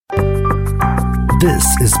This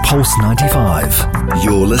is Pulse 95.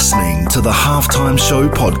 You're listening to the Halftime Show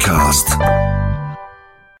podcast.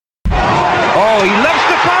 Oh, he loves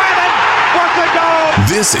the fire then. What a goal!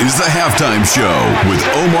 This is the Halftime Show with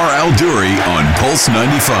Omar Al Duri on Pulse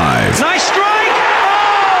 95. Nice strike!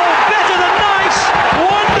 Oh, better than nice!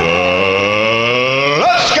 Wonderful!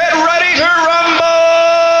 Let's get ready to rumble!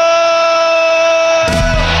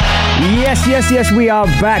 Yes, we are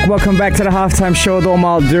back. Welcome back to the Halftime Show with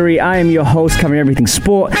Omar Al Duri. I am your host, covering everything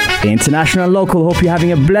sport, international and local. Hope you're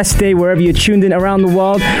having a blessed day wherever you're tuned in around the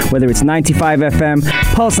world, whether it's 95 FM,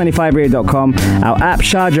 Pulse95Radio.com, our app,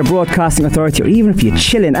 Sharjah Broadcasting Authority, or even if you're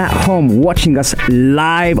chilling at home watching us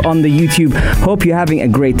live on the YouTube. Hope you're having a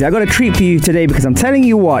great day. I got a treat for you today because I'm telling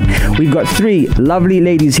you what, we've got three lovely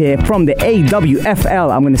ladies here from the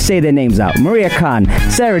AWFL. I'm going to say their names out. Maria Khan,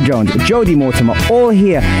 Sarah Jones, Jodie Mortimer, all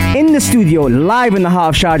here in the studio, live in the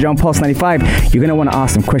heart of Sharjah on Pulse 95. You're going to want to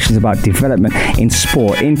ask them questions about development in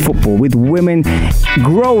sport, in football, with women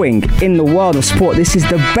growing in the world of sport. This is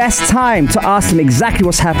the best time to ask them exactly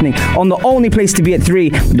what's happening on the only place to be at 3,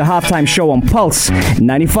 the Halftime Show on Pulse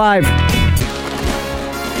 95.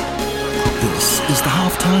 This is the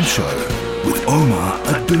Halftime Show with Omar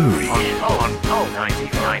Al Duri. On Pulse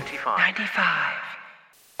 95.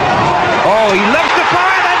 Oh, he loves the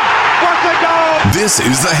fire then. What a goal! This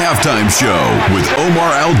is the Halftime Show with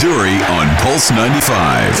Omar Al Duri on Pulse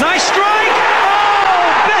 95. Nice strike!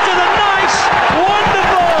 Oh, better than nice!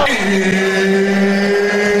 Wonderful!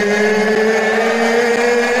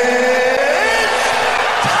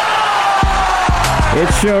 It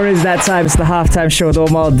sure is that time. It's the Halftime Show with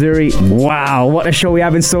Omar Al Duri. Wow, what a show we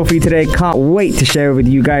have in store for you today. Can't wait to share with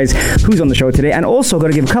you guys who's on the show today. And also got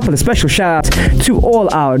to give a couple of special shout outs to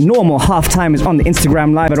all our normal halftimers on the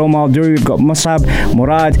Instagram live at Omar Al Duri. We've got Musab,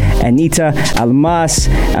 Murad, Anita, Almas,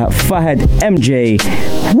 Fahad, MJ,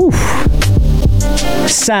 Woof,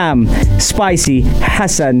 Sam, Spicy,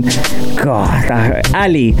 Hassan,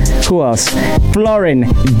 Ali, who else? Florin,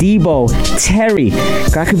 Debo, Terry.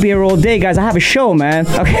 I could be here all day, guys. I have a show, man.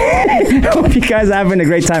 Okay. Hope you guys are having a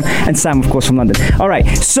great time. And Sam, of course, from London. All right.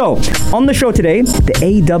 So, on the show today, the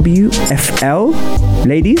AWFL.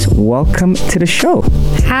 Ladies, welcome to the show.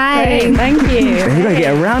 Hi. Thank you. We're going to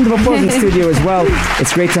get a round of applause in the studio as well.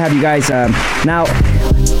 It's great to have you guys. Now,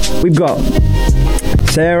 we've got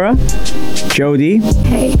Sarah, Jodie,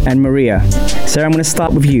 and Maria. Sarah, I'm going to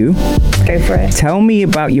start with you. Go for it. Tell me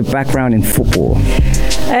about your background in football.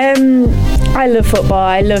 I love football.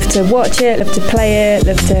 I love to watch it, love to play it,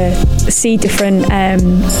 love to see different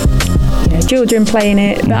children playing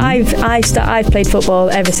it. But I've played football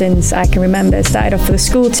ever since I can remember. Started off for the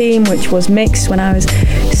school team, which was mixed when I was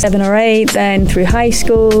 7 or 8, then through high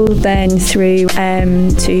school, then through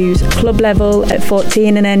to club level at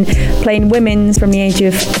 14, and then playing women's from the age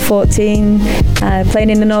of 14, playing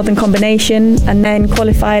in the Northern Combination, and then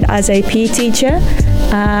qualified as a PE teacher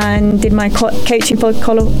and did my coaching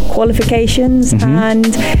qualifications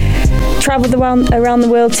and travelled around the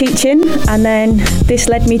world teaching, and then this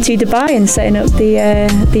led me to Dubai and setting up the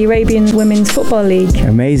Arabian Women's Football League.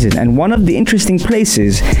 Amazing. And one of the interesting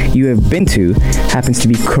places you have been to happens to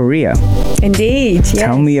be Korea. Indeed, yes.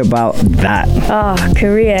 Tell me about that.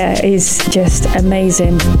 Korea is just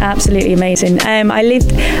amazing, absolutely amazing.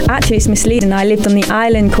 It's misleading, I lived on the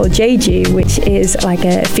island called Jeju, which is like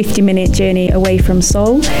a 50-minute journey away from Seoul.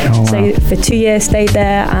 Oh, wow. So for 2 years stayed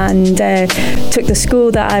there and took the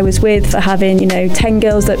school that I was with for having 10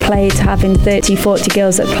 girls that played to having 30-40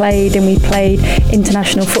 girls that played, and we played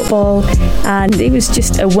international football, and it was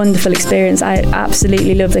just a wonderful experience. I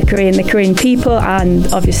absolutely love the Korean people, and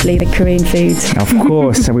obviously the Korean food. Of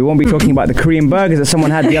course, and we won't be talking about the Korean burgers that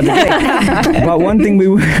someone had the other day. But one thing we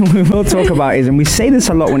will talk about is, and we say this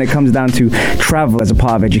a lot when it comes down to travel as a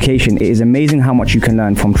part of education, it is amazing how much you can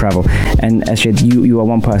learn from travel. And Ashid, you are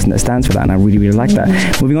one person that stands for that, and I really, really like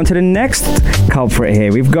that. Moving on to the next culprit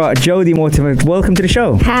here, we've got Jodie Mortimer. Welcome to the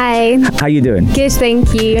show. Hi. How you doing? Good,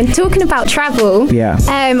 thank you. And talking about travel,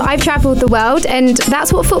 I've travelled the world, and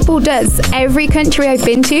that's what football does. Every country I've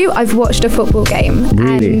been to, I've watched a football game.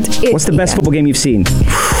 Really? And what's the best football game you've seen?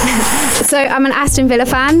 So I'm an Aston Villa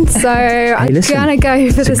fan, so I'm gonna go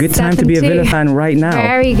for the 7-2. It's a good time to be a Villa fan right now.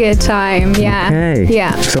 Very good time, yeah. Okay.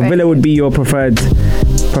 Yeah. So Villa would be your preferred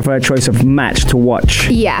preferred choice of match to watch?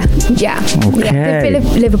 Yeah. Okay. Yeah,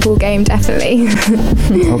 the Liverpool game, definitely.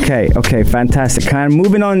 Okay, fantastic. And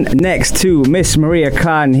moving on next to Miss Maria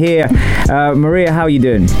Khan here. Maria, how are you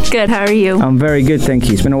doing? Good, how are you? I'm very good, thank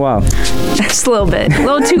you. It's been a while. Just a little bit, a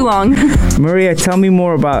little too long. Maria, tell me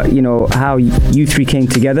more about, how you three came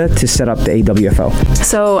together to set up the AWFL.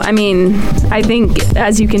 So, I think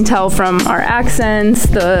as you can tell from our accents,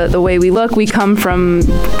 the way we look, we come from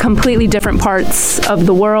completely different parts of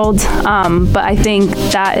the world. But I think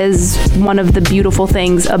that is one of the beautiful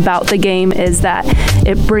things about the game, is that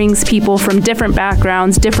it brings people from different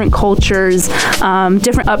backgrounds, different cultures,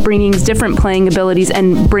 different upbringings, different playing abilities,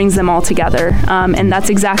 and brings them all together. And that's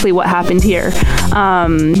exactly what happened here.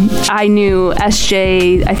 I knew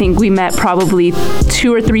SJ, I think we met probably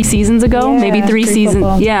 2 or 3 seasons ago, maybe 3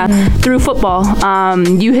 seasons. Through football.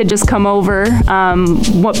 You had just come over,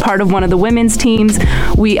 what part of one of the women's teams.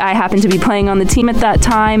 I happened to be playing on the team at that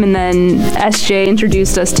time, and then SJ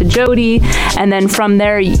introduced us to Jody, and then from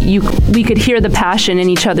there we could hear the passion in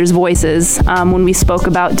each other's voices when we spoke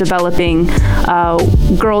about developing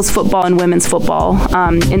girls football and women's football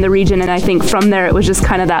in the region. And I think from there it was just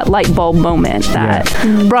kind of that light bulb moment that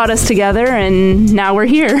brought us together, and now we're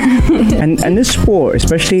here. and this sport,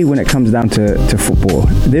 especially when it comes down to football,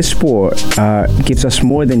 this sport gives us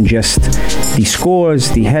more than just the scores,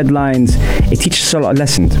 the headlines. It teaches us a lot of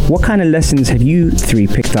lessons. What kind of lessons have you three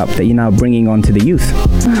picked up that you're now bringing on to the youth?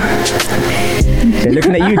 They're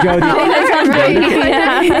looking at you, Jody.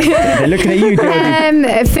 They're looking at you,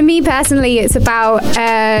 Jody. For me personally, it's about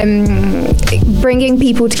bringing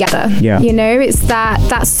people together. Yeah. It's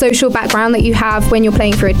that social background that you have when you're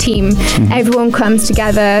playing for a team. Mm-hmm. Everyone comes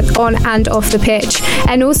together on and off the pitch,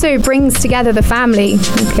 and also brings together the family.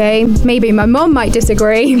 Okay, maybe my mom might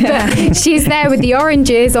disagree, but she's there with the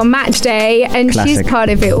oranges on match day, and she's part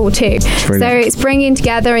of it all too. Brilliant. So it's bringing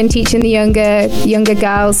together and teaching the younger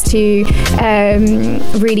girls to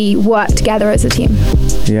really work together as a team.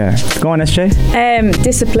 Yeah. Go on, SJ.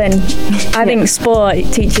 Discipline. I think sport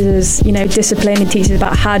teaches us, discipline. It teaches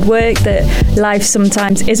about hard work, that life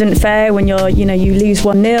sometimes isn't fair when you lose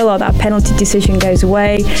 1-0 or that penalty decision goes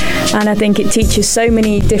away. And I think it teaches so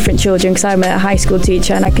many different children, because I'm a high school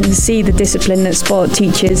teacher, and I can see the discipline that sport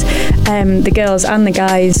teaches the girls and the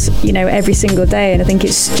guys, every single day. And I think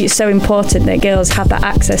it's so important that girls have that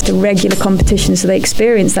access to regular competitions so they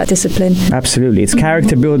experience that discipline. Absolutely. It's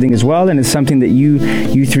character building as well, and it's something that you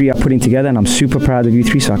three are putting together, and I'm super proud of you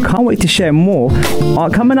three, so I can't wait to share more.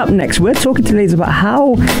 Coming up next, we're talking to ladies about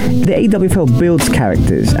how the AWFL builds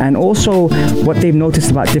characters, and also what they've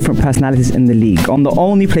noticed about different personalities in the league, on the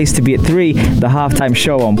only place to be at 3, the Halftime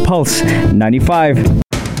Show on Pulse 95.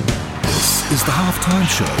 This is the Halftime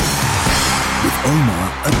Show with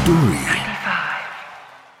Omar Adouri.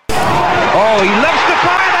 Oh, he loves the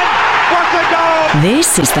fire, and what a goal!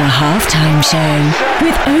 This is the Halftime Show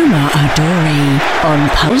with Omar Adouri on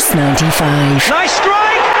Pulse 95. Nice strike!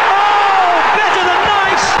 Oh, better than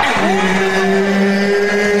nice!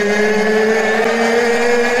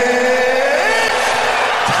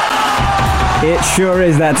 It sure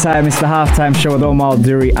is that time. It's the Halftime Show with Omar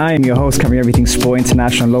Adouri. I am your host, covering everything sport,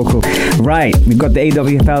 international, local. Right, we've got the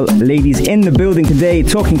AWFL ladies in the building today,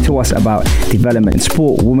 talking to us about development in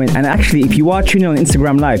sport, women. And actually, if you are tuning on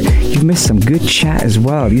Instagram Live, you've missed some good chat as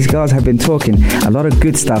well. These girls have been talking a lot of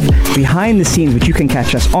good stuff behind the scenes, which you can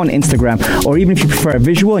catch us on Instagram. Or even if you prefer a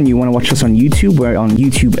visual and you want to watch us on YouTube, we're on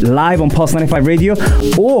YouTube Live on Pulse 95 Radio.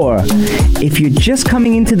 Or if you're just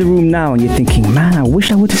coming into the room now and you're thinking, man, I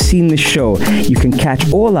wish I would have seen this show, you can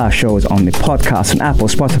catch all our shows on the podcast on Apple,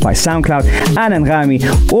 Spotify, SoundCloud, and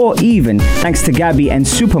Anghami, or even thanks to Gabby and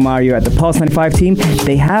Super Mario at the Pulse 95 team,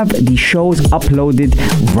 they have the shows uploaded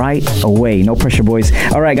right away. No pressure, boys.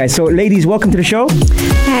 All right, guys. So, ladies, welcome to the show.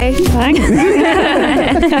 Hey, thanks.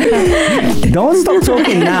 Don't stop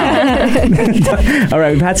talking now. All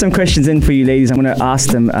right, we've had some questions in for you, ladies. I'm going to ask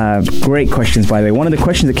them great questions, by the way. One of the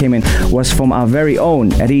questions that came in was from our very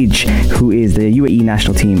own Arij, who is the UAE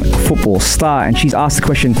national team football star. And she's asked the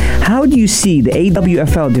question, how do you see the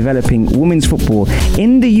AWFL developing women's football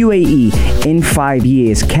in the UAE in 5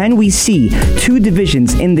 years? Can we see 2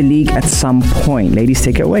 divisions in the league at some point? Ladies,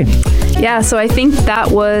 take it away. Yeah, so I think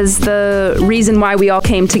that was the reason why we all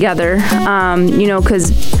came together,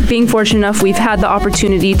 because being fortunate enough, we've had the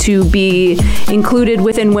opportunity to be included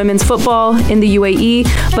within women's football in the UAE,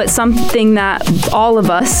 but something that all of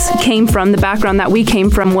us came from, the background that we came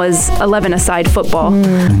from was 11-a-side football.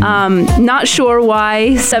 Not sure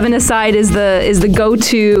why 7-a-side is the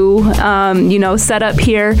go-to, setup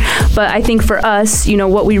here, but I think for us,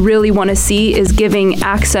 what we really want to see is giving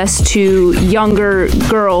access to younger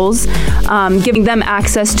girls, giving them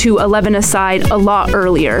access to 11-a-side a lot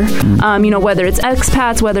earlier. Whether it's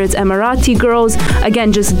expats, whether it's Emirati girls,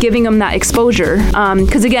 again, just giving them that exposure.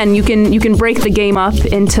 Because again, you can break the game up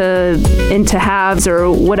into halves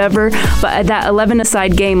or whatever, but at that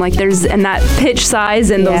 11-a-side game, and that pitch size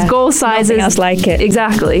and those goal sizes, nothing else like it.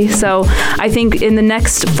 Exactly. So I think in the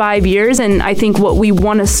next 5 years, and I think what we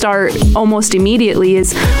want to start almost immediately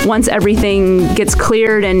is once everything gets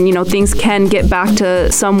cleared and things can get back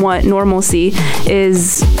to somewhat normalcy,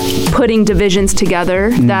 is putting divisions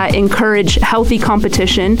together that encourage healthy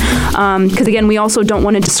competition. Because again, we also don't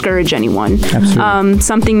want to discourage anyone. Absolutely.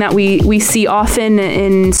 Something that we see often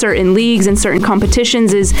in certain leagues and certain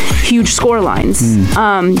competitions is huge score lines.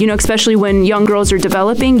 Especially when young girls are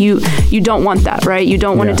developing, you don't want that, right? You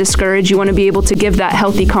don't want to discourage. You want to be able to give that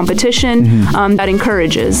healthy competition that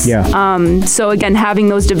encourages. So again, having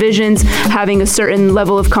those divisions, having a certain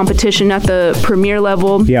level of competition at the premier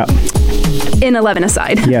level. In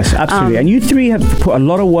 11-a-side. Yes, absolutely. And you three have put a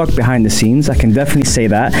lot of work behind the scenes. I can definitely say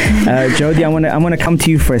that. Jodie, I want to come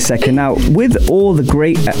to you for a second. Now, with all the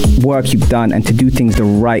great work you've done and to do things the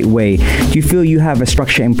right way, do you feel you have a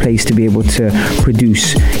structure in place to be able to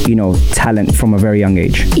produce, talent from a very young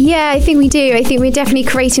age? Yeah, I think we do. I think we're definitely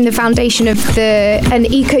creating the foundation of an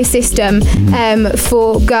ecosystem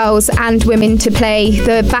for girls and women to play.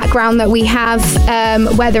 The background that we have,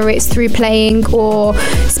 whether it's through playing or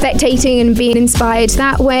spectating and being inspired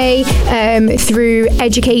that way, through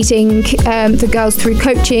educating the girls through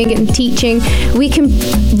coaching and teaching, we can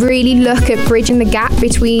really look at bridging the gap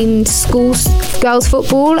between schools, girls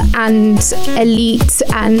football, and elite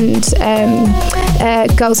and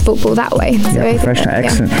girls football that way. Professional,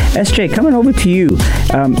 excellent. SJ, coming over to you.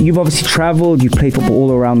 You've obviously travelled, you've played football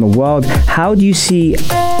all around the world. How do you see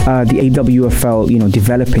the AWFL,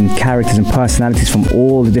 developing characters and personalities from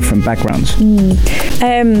all the different backgrounds?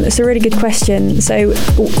 It's a really good question. So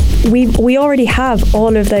we already have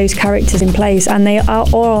all of those characters in place, and they are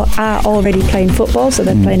already playing football. So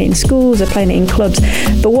they're playing it in schools, they're playing it in clubs.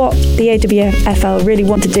 But what the AWFL really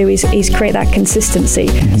want to do is create that consistency.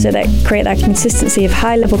 So that create that consistency of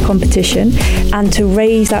high level competition, and to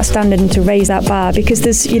raise that standard and to raise that bar. Because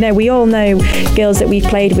there's, we all know girls that we've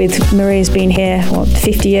played with. Maria's been here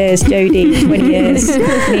 50 years, Jodie 20 years,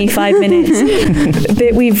 me 5 minutes.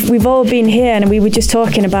 But we've all been here, and we were just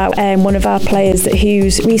talking about one of our players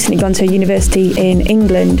who's recently gone to a university in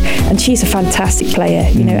England, and she's a fantastic player,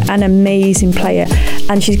 an amazing player.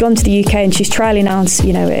 And she's gone to the UK and she's trialling out,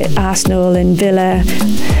 at Arsenal and Villa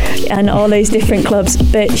and all those different clubs,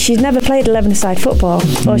 but she's never played 11-a-side football,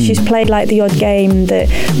 or she's played like the odd game that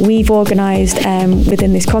we've organised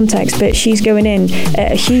within this context, but she's going in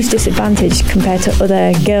at a huge disadvantage compared to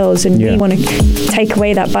other girls, and we want to take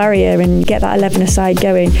away that barrier and get that 11-a-side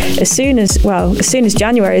going as soon as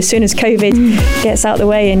January, as soon as COVID gets out the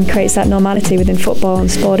way and creates that normality within football and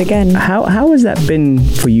sport again. How has that been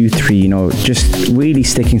for you three, just really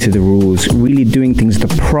sticking to the rules, really doing things the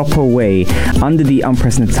proper way under the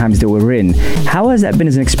unprecedented times that we're in? How has that been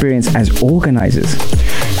as an experience as organisers?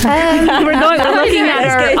 We're looking at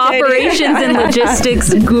our operations and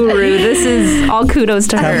logistics guru. This is all kudos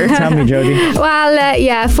to her. Tell me, Jodie.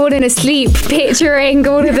 Well, falling asleep picturing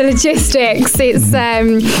all of the logistics. It's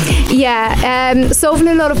solving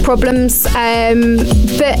a lot of problems.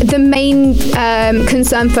 But the main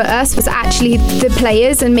concern for us was actually the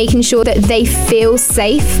players and making sure that they feel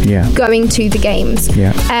safe going to the games.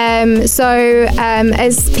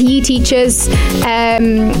 As PE teachers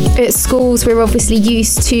at schools, we're obviously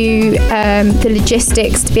used to the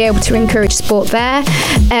logistics to be able to encourage sport there.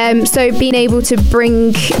 So being able to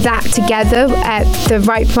bring that together at the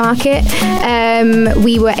right market,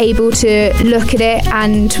 we were able to look at it,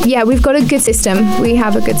 and we've got a good system. We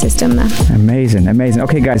have a good system there. Amazing.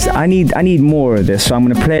 Okay, guys, I need more of this, so I'm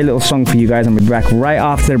going to play a little song for you guys. I'm going to be back right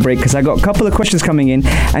after the break because I got a couple of questions coming in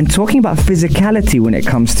and talking about physicality when it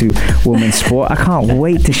comes to women's sport. I can't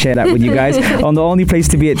wait to share that with you guys on the only place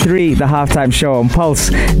to be at 3, the Halftime Show on Pulse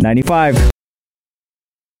 95.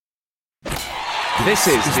 This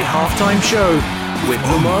is the Halftime Show with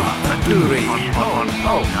Omar Adouri on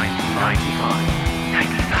Pulse 95.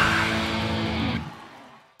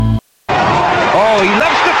 Oh, he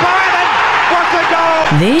loves to fire then. What a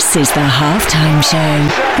goal! This is the Halftime Show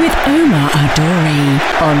with Omar Adouri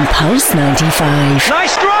on Pulse 95.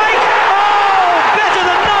 Nice strike! Oh, better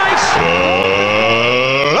than nice!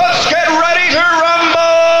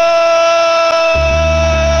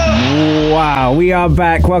 are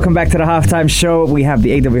back. Welcome back to the Halftime Show. We have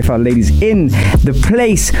the AWFL ladies in the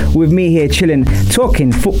place with me here chilling,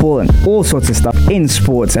 talking football and all sorts of stuff in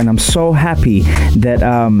sports. And I'm so happy that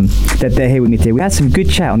that they're here with me today. We had some good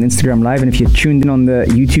chat on Instagram Live, and if you're tuned in on the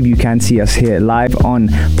YouTube, you can see us here live on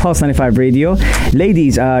Pulse 95 Radio.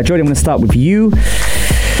 Ladies, Jodie, I'm going to start with you.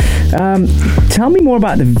 Tell me more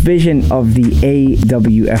about the vision of the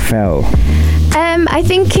AWFL. I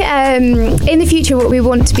think in the future what we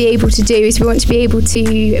want to be able to do is we want to be able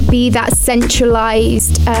to be that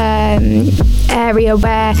centralised area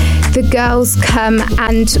where the girls come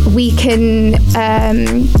and we can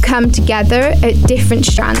come together at different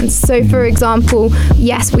strands. So for example,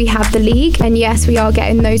 yes, we have the league, and yes, we are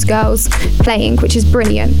getting those girls playing, which is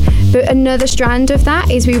brilliant. But another strand of that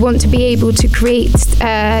is we want to be able to create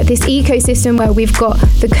this ecosystem where we've got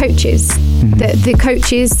the coaches, the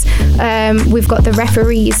coaches, we've got the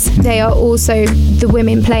referees, they are also the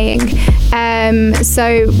women playing.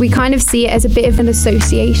 So we kind of see it as a bit of an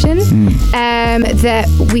association, that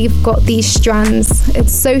we've got these strands.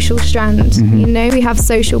 It's social strands, you know, we have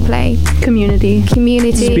social play. Community.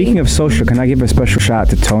 Speaking of social, can I give a special shout out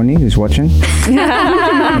to Tony who's watching? Can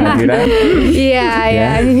I do that?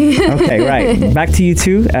 Yeah. Okay, right. Back to you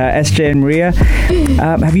two, SJ and Maria.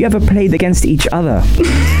 Have you ever played against each other?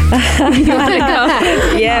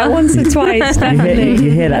 Yeah, once or twice.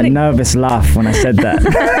 You hear that nervous laugh when I said that.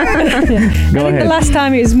 Go ahead. The last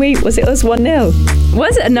time it was it us 1-0?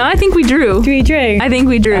 Was it? No, I think we drew. We drew? I think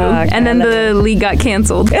we drew. Oh, okay, and then the league got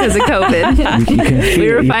cancelled because of COVID.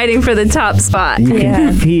 We were fighting for the top spot. You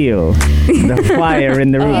can feel the fire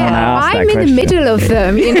in the room when I asked I'm that in question. the middle of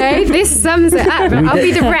them, you know. This sums it up. I'll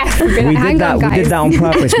be the ref. We did that on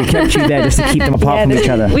purpose. We kept you there just to keep them apart from each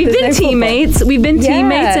other. We've been teammates. We've been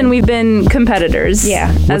teammates and we've been competitors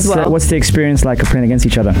as well. What's the experience like of playing against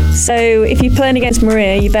each other? So if you're playing against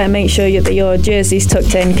Maria, you better make sure that your jersey's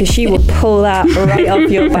tucked in, because she will pull that right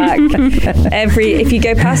off your back. If you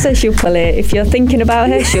go past her, she'll pull it. If you're thinking about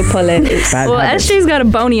her, she'll pull it. SJ's got a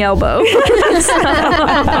bony elbow.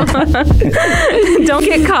 Don't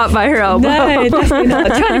get caught by her elbow. No, definitely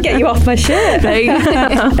not. I'm trying to get you off my shirt. There you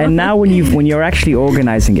go. And now when you're actually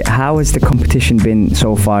organising it, how has the competition been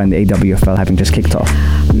so far in the AWFL, having just kicked off?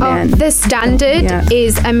 The standard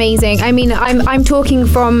is amazing. I mean, I'm talking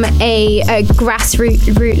from a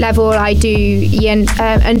grassroots level. I do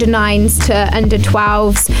under 9s to under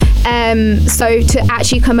 12s. So to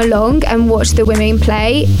actually come along and watch the women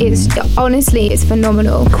play is honestly, it's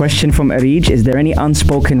phenomenal. Question from Arij: is there any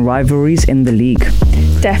unspoken rivalries in the league?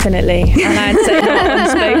 Definitely, and I'd say not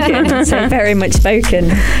unspoken, I'd say very much spoken.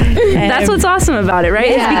 That's what's awesome about it,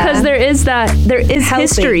 right? It's because there is healthy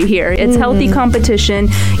history here. It's healthy competition.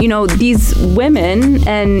 You know, these women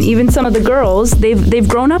and even some of the girls, they've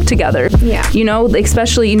grown up together. Yeah. You know,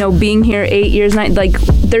 especially being here 8 years, like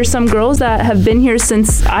there's some girls that have been here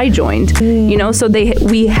since I joined. You know, so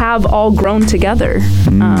we have all grown together.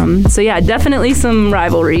 So yeah, definitely some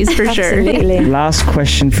rivalries for sure. Absolutely. Last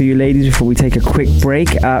question for you ladies before we take a quick break.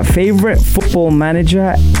 Favorite football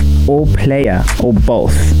manager or player, or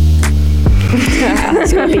both?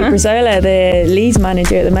 It's got to be Brazola, the Leeds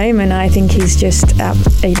manager at the moment. I think he's just,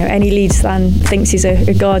 any Leeds fan thinks he's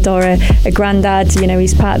a god or a granddad. You know,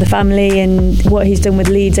 he's part of the family, and what he's done with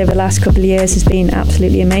Leeds over the last couple of years has been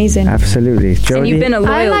absolutely amazing. Absolutely. Jodie? And you've been a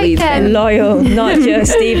loyal Leeds fan. Loyal, not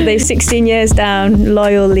just Steve. They're 16 years down.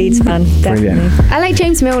 Loyal Leeds fan, definitely. Brilliant. I like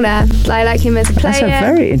James Milner. I like him as a player. That's a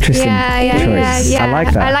very interesting choice. Yeah. I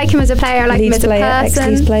like that. I like him as a player. I like Leeds him as a person.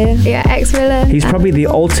 Ex-Leeds player. Yeah, ex-Villa. He's probably the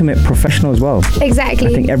ultimate professional as well. Exactly.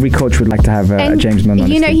 I think every coach would like to have a James Milner.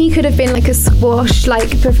 You know, he could have been like a squash,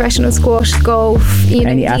 like professional squash, golf. You know,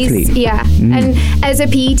 any athlete. Yeah. And as a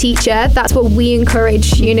PE teacher, that's what we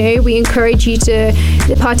encourage. You know, we encourage you to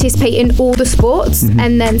participate in all the sports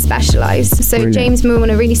and then specialise. So Brilliant. James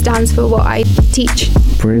Milner really stands for what I teach.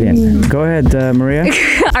 Brilliant. Go ahead, Maria.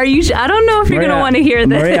 Are you? I don't know if you're going to want to hear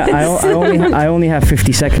this. Maria, I only have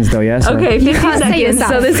 50 seconds though. Yeah. So. Okay, 50 seconds.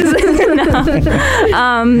 So this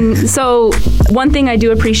is so one thing I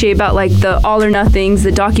do appreciate about like the All or Nothings,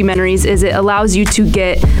 the documentaries, is it allows you to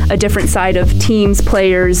get a different side of teams,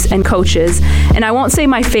 players, and coaches. And I won't say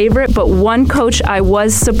my favorite, but one coach I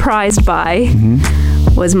was surprised by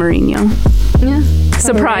was Mourinho. Yeah.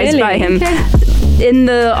 Surprised by him. Okay. In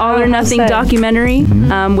the All or Nothing documentary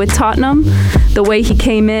with Tottenham, the way he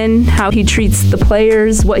came in, how he treats the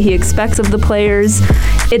players, what he expects of the players,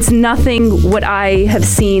 it's nothing what I have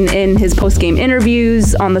seen in his post-game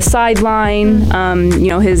interviews, on the sideline,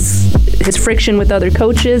 his his friction with other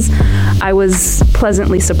coaches, I was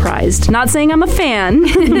pleasantly surprised. Not saying I'm a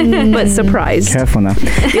fan, but surprised. Careful now.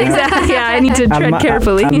 Exactly. Yeah, I need to tread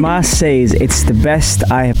carefully. Alma says it's the best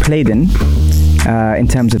I have played in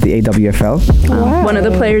terms of the AWFL. Wow. One of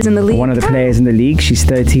the players in the league. One of the players in the league. She's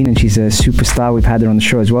 13 and she's a superstar. We've had her on the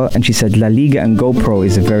show as well. And she said La Liga and GoPro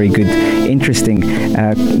is a very good, interesting,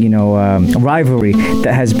 rivalry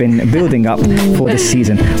that has been building up for this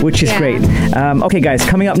season, which is great. Okay, guys,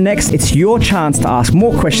 coming up next, it's your chance to ask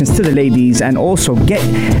more questions to the ladies and also get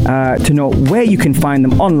to know where you can find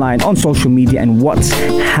them online, on social media, and what's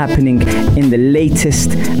happening in the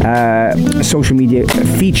latest social media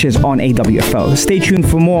features on AWFL. Stay tuned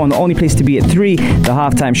for more on the only place to be at 3, the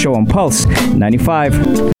halftime show on Pulse 95.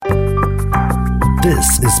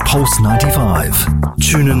 This is Pulse 95.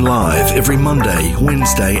 Tune in live every Monday,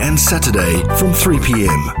 Wednesday and Saturday from 3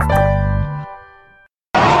 p.m.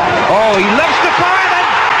 Oh, he loves the fire and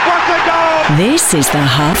what a goal! This is the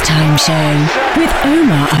halftime show with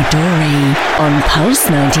Omar Adori on Pulse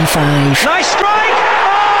 95. Nice strike!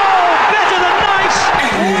 Oh, better than nice!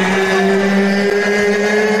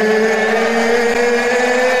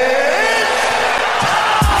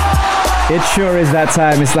 It sure is that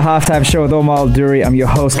time. It's the halftime show with Omar Al-Duri. I'm your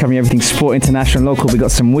host, covering everything sport, international, local. We got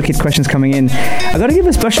some wicked questions coming in. I got to give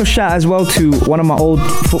a special shout as well to one of my old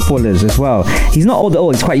footballers as well. He's not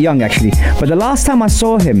old, he's quite young actually. But the last time I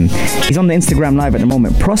saw him, he's on the Instagram live at the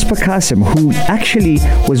moment, Prosper Kasim, who actually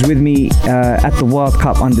was with me at the World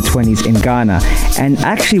Cup Under-20s in Ghana. And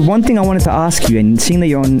actually, one thing I wanted to ask you, and seeing that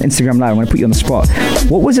you're on Instagram live, I'm going to put you on the spot.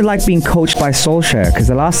 What was it like being coached by Solskjaer? Because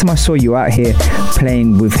the last time I saw you out here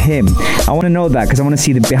playing with him, I want to know that because I want to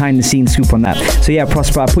see the behind-the-scenes scoop on that. So yeah,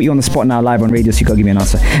 Prosper, I'll put you on the spot now live on radio so you got to give me an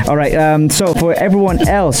answer. All right, so for everyone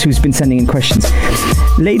else who's been sending in questions,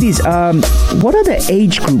 ladies, what are the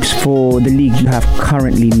age groups for the league you have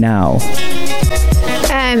currently now?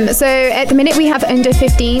 So at the minute we have under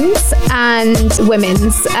 15s and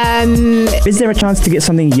women's. Is there a chance to get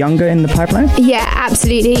something younger in the pipeline? Yeah,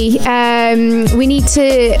 absolutely. We need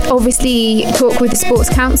to obviously talk with the Sports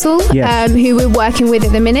Council, Yes. Who we're working with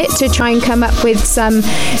at the minute to try and come up with some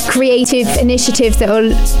creative initiatives that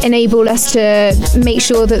will enable us to make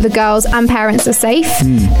sure that the girls and parents are safe.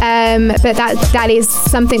 But that is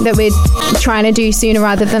something that we're trying to do sooner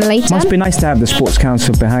rather than later. Must be nice to have the Sports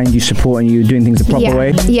Council behind you, supporting you, doing things the proper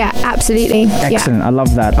way. Yeah, absolutely. Excellent. I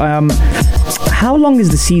love that. How long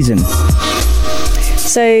is the season?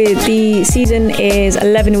 So the season is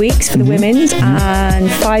 11 weeks for the women's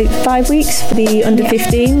and five weeks for the under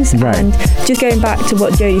 15s. Right. And just going back to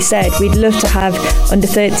what Jodie said, we'd love to have under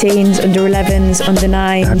 13s, under 11s, under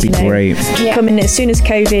 9s. That'd be great. Coming as soon as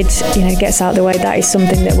COVID, gets out of the way. That is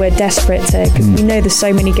something that we're desperate to, because we know there's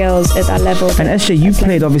so many girls at that level. And SJ, you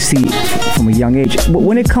played obviously from a young age. But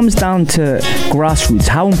when it comes down to grassroots,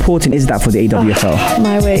 how important is that for the AWFL?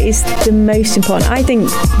 My word, it's the most important. I think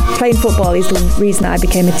playing football is the reason that I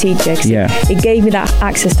became a teacher. It gave me that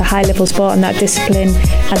access to high level sport and that discipline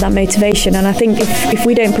and that motivation. And I think if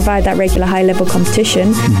we don't provide that regular high level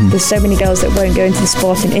competition, there's so many girls that won't go into the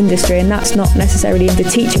sporting industry, and that's not necessarily in the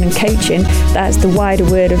teaching and coaching. That's the wider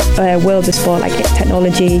world of sport, like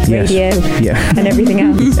technology, radio, and everything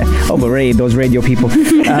else. Overrated, those radio people.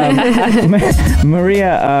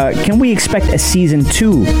 Maria, can we expect a season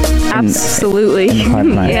 2? Absolutely.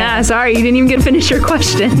 Yeah, sorry, you didn't even get to finish your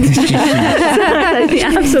question.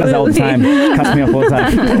 Absolutely. All the time. Cuts me off all the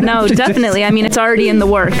time. No, definitely. I mean, it's already in the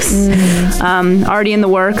works. Already in the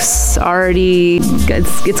works. Already,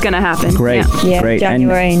 it's going to happen. Great. Yeah, great.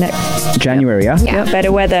 January. January, yeah? Yeah,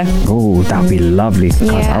 better weather. Oh, that would be lovely.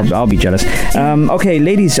 Yeah. I'll be jealous. Okay,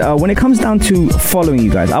 ladies, when it comes down to following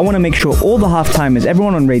you guys, I want to make sure all the halftimers,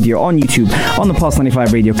 everyone on radio, on YouTube, on the Pulse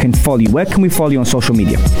 95 radio can follow you. Where can we follow you on social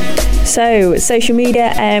media? So, social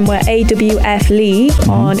media, we're AWF League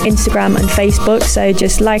on Instagram and Facebook. So,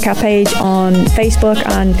 just like our page on Facebook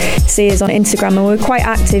and see us on Instagram. And we're quite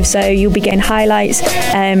active, so you'll be getting highlights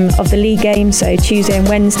of the league games, so Tuesday and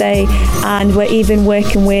Wednesday. And we're even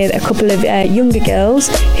working with a couple of younger girls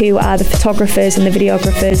who are the photographers and the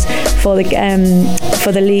videographers for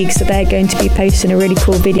the league. So, they're going to be posting a really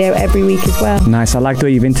cool video every week as well. Nice. I like the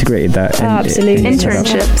way you've integrated that. Absolutely.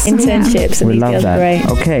 Internships. We love that. Great.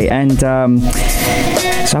 Okay, and so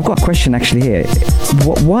I've got a question actually here.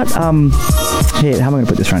 What here, how am I going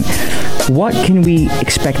to put this right? What can we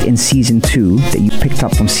expect in season 2 that you picked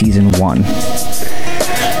up from season 1?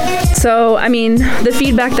 So, I mean, the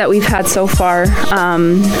feedback that we've had so far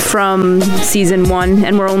from season 1,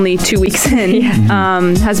 and we're only 2 weeks in,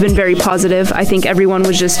 has been very positive. I think everyone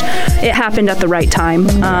was it happened at the right time.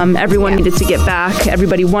 Everyone needed to get back.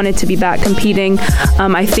 Everybody wanted to be back competing.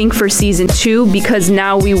 I think for season 2, because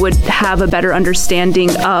now we would have a better understanding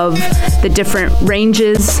of the different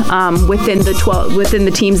ranges within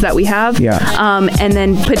the teams that we have. And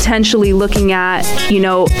then potentially looking at,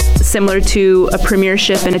 similar to a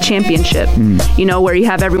premiership and a championship, where you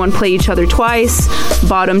have everyone play each other twice,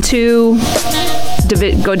 bottom 2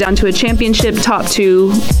 go down to a championship, top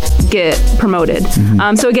 2 get promoted.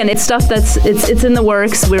 So again, it's stuff it's in the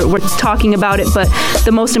works. We're talking about it, but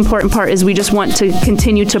the most important part is we just want to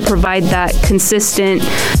continue to provide that consistent,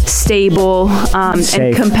 stable,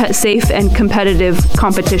 safe and competitive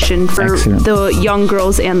competition for the young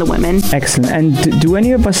girls and the women. Excellent. And do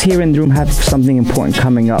any of us here in the room have something important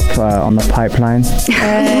coming up on the pipeline?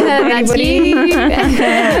 Anybody?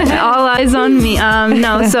 All eyes on me.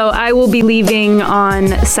 No, so I will be leaving on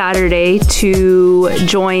Saturday to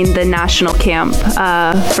join the national camp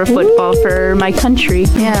for football for my country.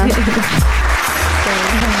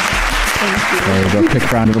 There we go.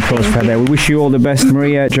 Quick round of applause for her there. We wish you all the best,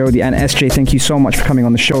 Maria, Jody, and SJ. Thank you so much for coming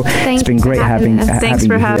on the show. It's been great having you. Thanks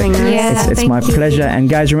for having us. It's my pleasure. And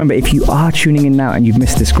guys, remember, if you are tuning in now and you've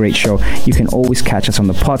missed this great show, you can always catch us on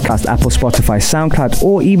the podcast, Apple, Spotify, SoundCloud,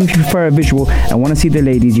 or even if you prefer a visual and want to see the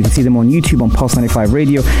ladies, you can see them on YouTube on Pulse 95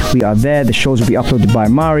 Radio. We are there. The shows will be uploaded by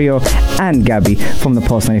Mario and Gabby from the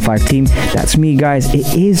Pulse 95 team. That's me, guys.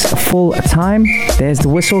 It is full time. There's the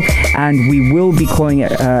whistle. And we will be calling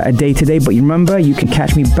it a day today. But remember, you can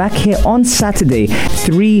catch me back here on Saturday,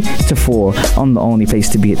 3 to 4, on the only place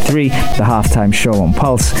to be at 3, the halftime show on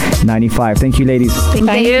Pulse 95. Thank you, ladies.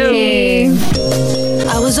 Thank you.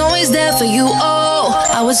 I was always there for you,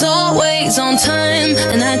 I was always on time,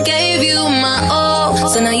 and I gave you my all.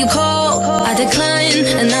 So now you call, I decline,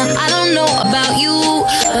 and now I don't know about you,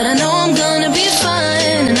 but I know I'm gonna be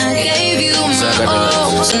fine, and I gave you my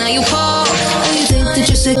all. So now you call, and you think that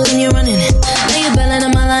you're sick and you're running it. Now you're bailing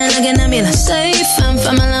on my line like an ambulance. Safe, I'm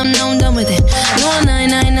my love, now I'm done with it. No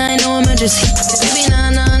 999, no emergency. Baby,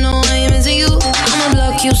 nah, no, I ain't into you. I'ma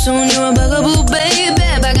block you soon, you're a bugaboo, baby.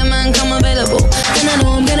 Back of mine, come available. Then I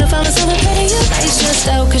know I'm gonna find myself a better you. Now you stressed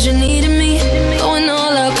out cause you needed me. Going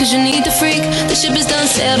all out cause you need the freak. The ship is done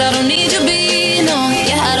sailed, I don't need you be. No,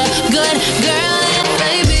 you had a good girl, and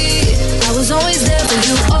baby, I was always there for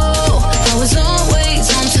you, I was always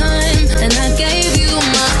on time, and I gave you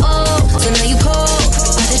my all. So now you call,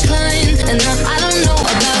 I decline, and now I don't know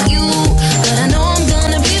about you, but I know I'm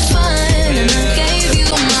gonna be fine, and I gave you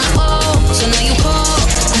my all. So now you call,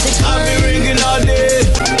 I decline. I've been ringing all day.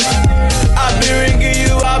 I've been ringing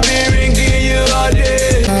you all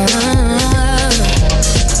day.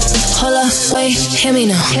 Hold up, wait, hear me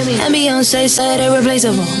now. And Beyonce said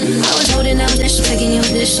irreplaceable. I was holding down dish, taking your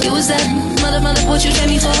dish. You was that mother, what you gave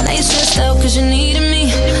me for. Now you stressed out cause you needed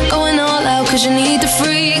me. Going all out cause you need the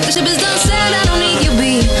freak. The ship is done said, I don't need you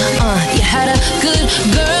be. You had a good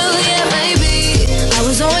girl, yeah, baby. I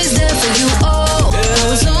was always there for you, I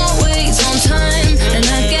was always on time, and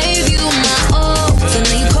I gave you my all. So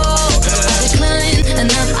now you call, I decline, and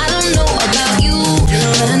now I don't know about you,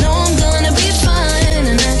 but I know I'm gonna be fine,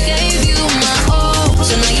 and I gave you my all.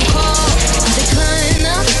 So now you call, I decline,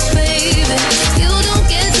 now baby, you don't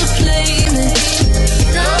get to play me.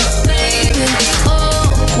 No, baby,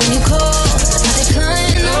 when you call, I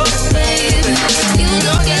decline, no, baby, you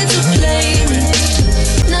don't get to play me.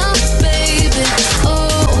 No, baby,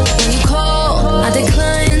 when you call, I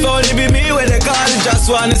decline. Thought it be me with the call, just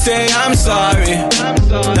wanna say I'm sorry.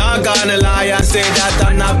 Not gonna lie and say that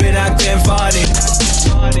I've not been acting funny.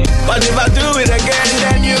 But if I do it again,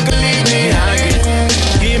 then you can leave me hanging.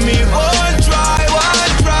 Give me one try.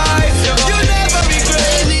 You'll never be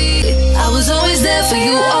great. Baby, I was always there for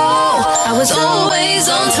you, I was always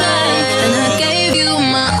on time, and I gave you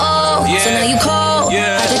my all. So now you call,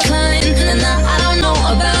 I decline, and now I don't know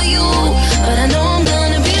about you, but I know I'm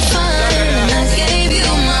gonna be fine, and I gave you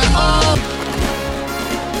my all.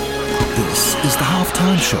 This is the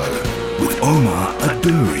halftime show with Omar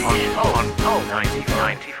Adouri. On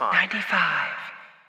 95.